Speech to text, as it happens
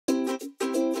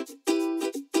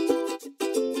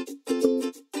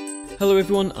Hello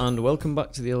everyone and welcome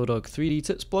back to the YellowDog 3D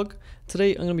Tips blog.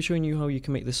 Today I'm going to be showing you how you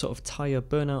can make this sort of Tyre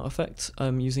Burnout effect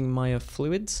using Maya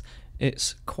fluids.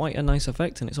 It's quite a nice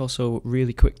effect and it's also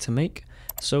really quick to make.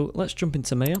 So let's jump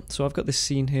into Maya. So I've got this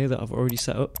scene here that I've already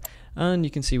set up and you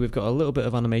can see we've got a little bit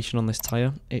of animation on this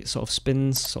tyre. It sort of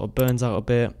spins, sort of burns out a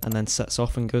bit and then sets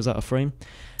off and goes out of frame.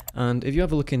 And if you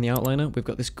have a look in the outliner, we've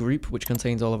got this group which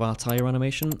contains all of our tyre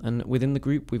animation, and within the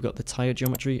group we've got the tyre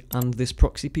geometry and this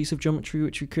proxy piece of geometry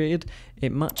which we created.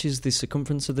 It matches the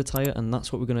circumference of the tyre and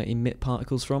that's what we're going to emit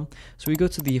particles from. So we go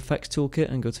to the effects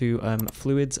toolkit and go to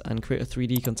fluids and create a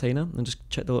 3D container and just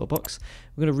check the little box.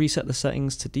 We're going to reset the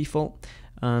settings to default,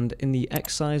 and in the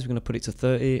X size we're going to put it to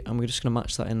 30 and we're just going to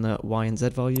match that in the Y and Z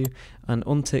value and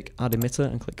untick add emitter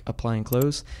and click apply and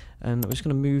close. And we're just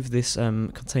going to move this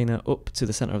container up to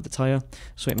the center of the tyre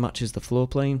so it matches the floor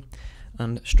plane.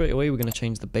 And straight away we're going to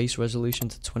change the base resolution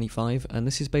to 25, and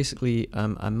this is basically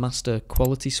a master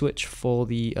quality switch for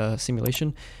the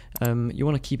simulation. You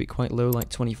want to keep it quite low, like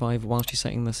 25, whilst you're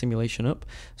setting the simulation up.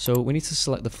 So we need to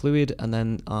select the fluid and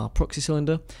then our proxy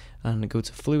cylinder and go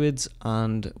to fluids,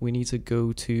 and we need to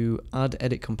go to add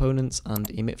edit components and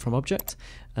emit from object.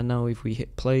 And now if we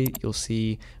hit play, you'll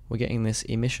see we're getting this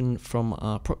emission from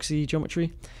our proxy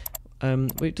geometry.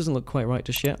 But it doesn't look quite right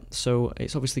just yet, so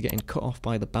it's obviously getting cut off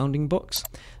by the bounding box.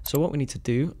 So what we need to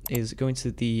do is go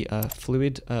into the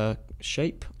fluid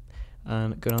shape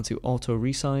and go down to auto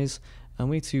resize, and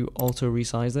we need to auto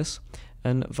resize this.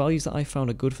 And values that I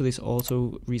found are good for this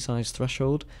auto resize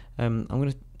threshold, I'm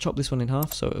going to chop this one in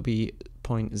half, so it'll be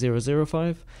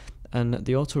 0.005. And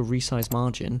the auto resize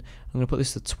margin, I'm going to put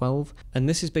this to 12, and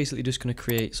this is basically just going to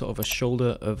create sort of a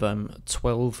shoulder of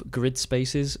 12 grid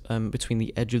spaces between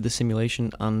the edge of the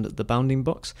simulation and the bounding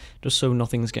box, just so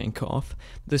nothing's getting cut off.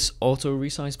 This auto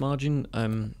resize margin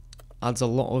adds a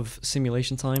lot of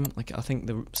simulation time. Like, I think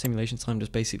the simulation time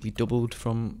just basically doubled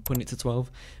from putting it to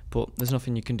 12, but there's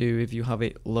nothing you can do if you have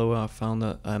it lower. I've found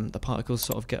that the particles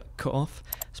sort of get cut off,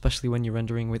 especially when you're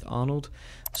rendering with Arnold.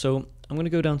 So I'm going to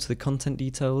go down to the content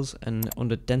details, and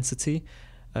under density,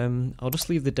 I'll just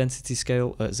leave the density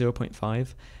scale at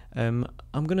 0.5. I'm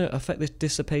going to affect this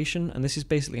dissipation, and this is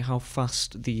basically how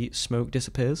fast the smoke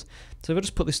disappears. So if I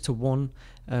just put this to 1,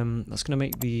 that's going to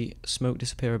make the smoke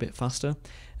disappear a bit faster.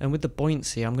 And with the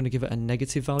buoyancy, I'm going to give it a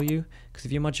negative value, because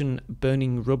if you imagine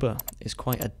burning rubber is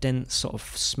quite a dense sort of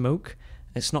smoke,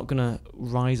 it's not going to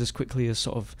rise as quickly as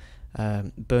sort of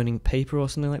burning paper or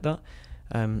something like that.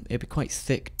 It'd be quite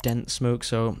thick, dense smoke,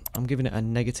 so I'm giving it a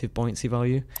negative buoyancy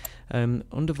value.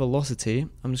 Under velocity,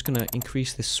 I'm just going to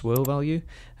increase this swirl value,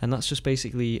 and that's just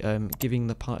basically giving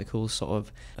the particles sort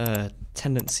of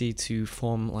tendency to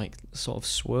form like sort of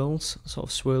swirls, sort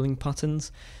of swirling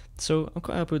patterns. So I'm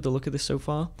quite happy with the look of this so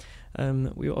far.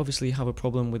 We obviously have a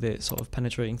problem with it sort of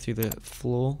penetrating through the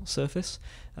floor surface,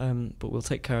 but we'll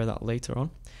take care of that later on.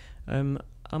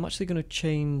 I'm actually going to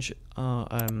change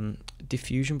our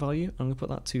diffusion value. I'm going to put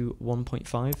that to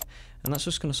 1.5, and that's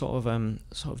just going to sort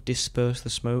of disperse the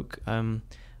smoke a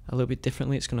little bit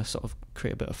differently. It's going to sort of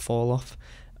create a bit of fall off.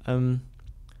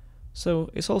 So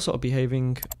it's all sort of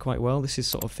behaving quite well. This is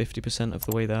sort of 50% of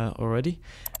the way there already.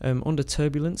 Under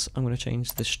turbulence, I'm going to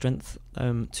change the strength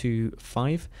to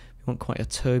 5. We want quite a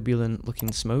turbulent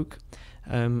looking smoke.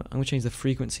 I'm going to change the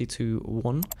frequency to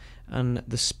 1 and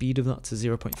the speed of that to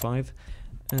 0.5.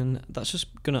 And that's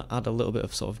just going to add a little bit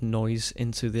of sort of noise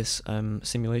into this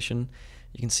simulation.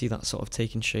 You can see that sort of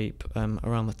taking shape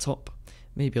around the top.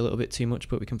 Maybe a little bit too much,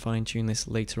 but we can fine tune this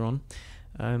later on.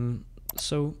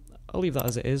 So I'll leave that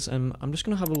as it is. I'm just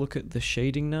going to have a look at the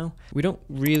shading now. We don't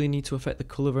really need to affect the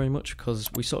colour very much because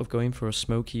we're sort of going for a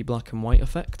smoky black and white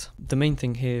effect. The main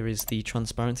thing here is the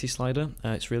transparency slider.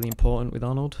 It's really important with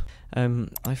Arnold.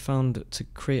 I found to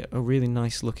create a really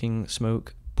nice looking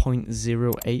smoke,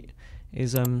 0.08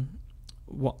 is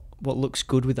what looks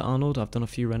good with Arnold. I've done a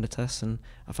few render tests and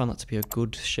I found that to be a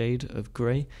good shade of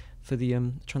grey for the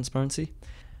transparency.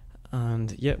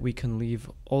 And yet we can leave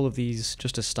all of these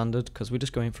just as standard because we're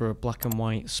just going for a black and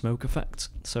white smoke effect.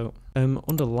 So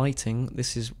under lighting,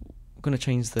 this is going to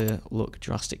change the look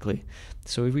drastically.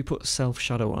 So if we put self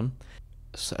shadow on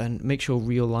and make sure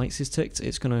real lights is ticked,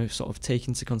 it's going to sort of take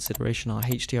into consideration our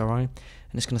HDRI, and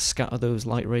it's going to scatter those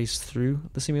light rays through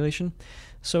the simulation.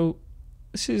 So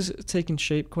this is taking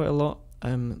shape quite a lot.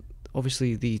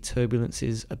 Obviously the turbulence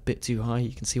is a bit too high.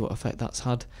 You can see what effect that's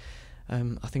had.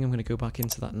 I think I'm going to go back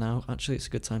into that now. Actually, it's a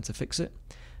good time to fix it.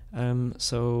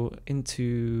 So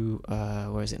into,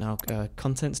 where is it now?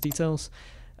 Contents details.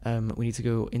 We need to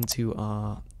go into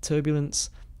our turbulence,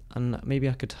 and maybe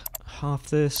I could half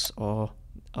this, or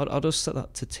I'll just set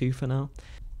that to 2 for now,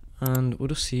 and we'll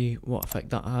just see what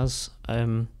effect that has.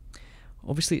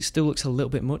 Obviously it still looks a little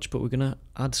bit much, but we're going to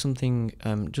add something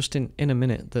just in a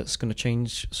minute that's going to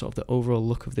change sort of the overall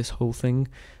look of this whole thing.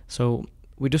 So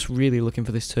we're just really looking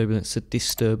for this turbulence to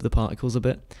disturb the particles a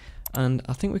bit. And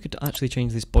I think we could actually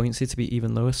change this buoyancy to be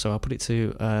even lower, so I'll put it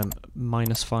to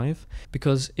 -5.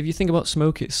 Because if you think about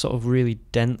smoke, it's sort of really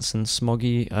dense and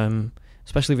smoggy,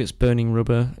 especially if it's burning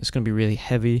rubber. It's going to be really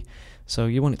heavy, so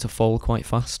you want it to fall quite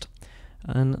fast.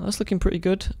 And that's looking pretty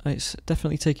good. It's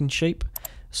definitely taking shape.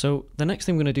 So the next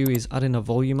thing we're going to do is add in a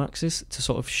volume axis to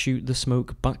sort of shoot the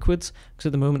smoke backwards, because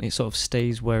at the moment it sort of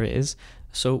stays where it is.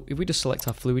 So if we just select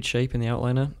our fluid shape in the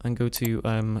outliner and go to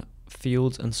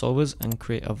fields and solvers and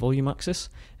create a volume axis.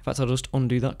 In fact, I'll just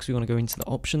undo that because we want to go into the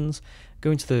options,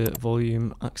 go into the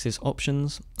volume axis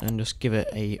options and just give it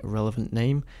a relevant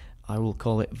name. I will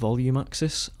call it volume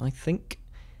axis, I think.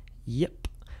 Yep.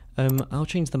 I'll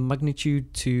change the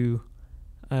magnitude to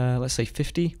let's say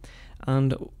 50,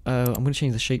 and I'm going to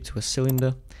change the shape to a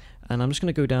cylinder, and I'm just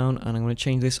going to go down and I'm going to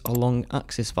change this along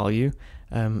axis value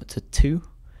to 2,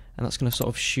 and that's going to sort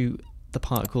of shoot the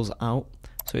particles out.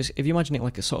 So if you imagine it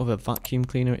like a sort of a vacuum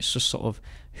cleaner, it's just sort of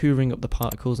hoovering up the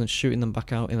particles and shooting them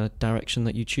back out in a direction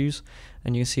that you choose,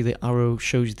 and you can see the arrow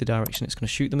shows you the direction it's going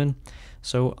to shoot them in.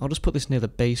 So I'll just put this near the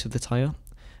base of the tyre,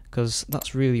 because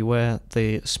that's really where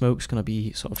the smoke's going to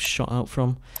be sort of shot out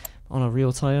from on a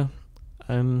real tyre.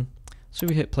 So if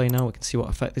we hit play now, we can see what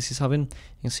effect this is having.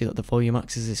 You can see that the volume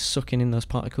axis is sucking in those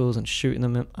particles and shooting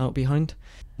them out behind.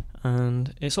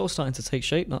 And it's all starting to take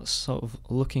shape. That's sort of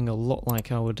looking a lot like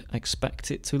I would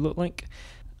expect it to look like.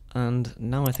 And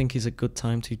now I think is a good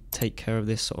time to take care of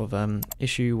this sort of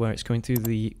issue where it's going through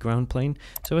the ground plane.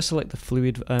 So if I select the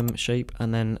fluid shape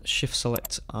and then shift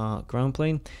select our ground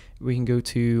plane, we can go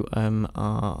to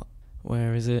our,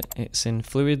 where is it? It's in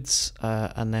fluids,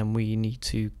 and then we need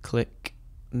to click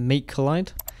make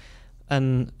collide,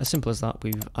 and as simple as that,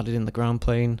 we've added in the ground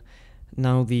plane.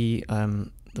 Now the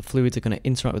fluids are going to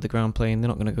interact with the ground plane, they're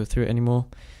not going to go through it anymore.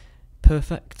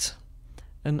 Perfect.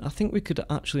 And I think we could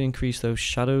actually increase those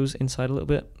shadows inside a little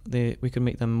bit. We could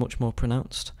make them much more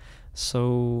pronounced.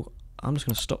 So I'm just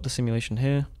going to stop the simulation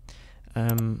here.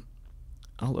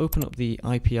 I'll open up the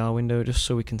IPR window just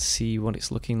so we can see what it's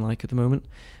looking like at the moment.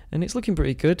 And it's looking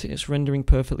pretty good. It's rendering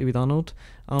perfectly with Arnold.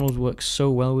 Arnold works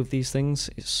so well with these things.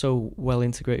 It's so well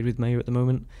integrated with Maya at the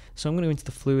moment. So I'm going to go into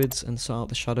the fluids and sort out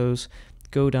the shadows.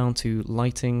 Go down to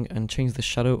lighting and change the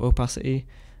shadow opacity.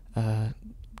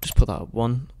 Just put that at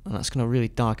 1, and that's going to really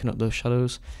darken up those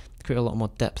shadows, create a lot more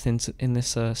depth in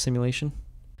this simulation.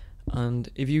 And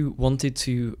if you wanted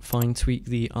to fine tweak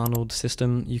the Arnold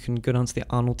system, you can go down to the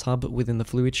Arnold tab within the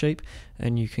fluid shape,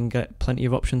 and you can get plenty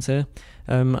of options here.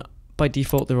 By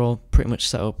default, they're all pretty much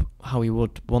set up how you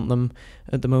would want them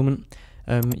at the moment.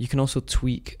 You can also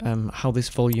tweak how this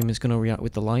volume is going to react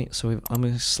with the light. So I'm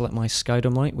going to select my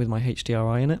Skydome light with my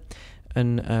HDRI in it,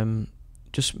 and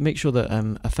just make sure that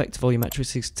effect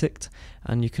volumetrics is ticked,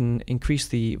 and you can increase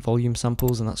the volume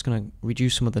samples, and that's going to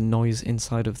reduce some of the noise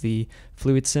inside of the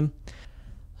fluid sim.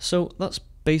 So that's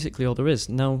basically all there is.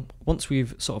 Now, once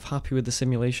we've sort of happy with the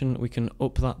simulation, we can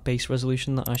up that base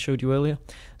resolution that I showed you earlier.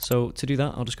 So to do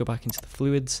that, I'll just go back into the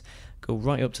fluids, go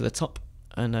right up to the top,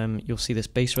 and you'll see this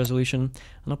base resolution,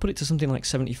 and I'll put it to something like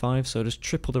 75, so just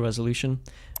triple the resolution,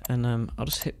 and I'll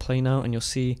just hit play now, and you'll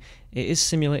see it is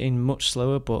simulating much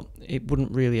slower, but it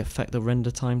wouldn't really affect the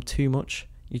render time too much.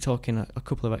 You're talking a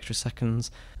couple of extra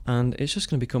seconds, and it's just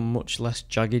going to become much less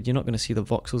jagged. You're not going to see the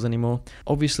voxels anymore.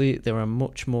 Obviously, there are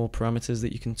much more parameters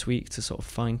that you can tweak to sort of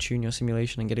fine tune your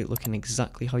simulation and get it looking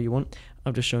exactly how you want.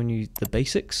 I've just shown you the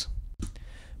basics.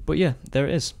 But yeah, there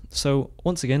it is. So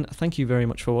once again, thank you very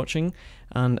much for watching,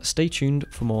 and stay tuned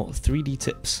for more 3D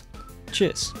tips.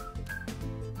 Cheers!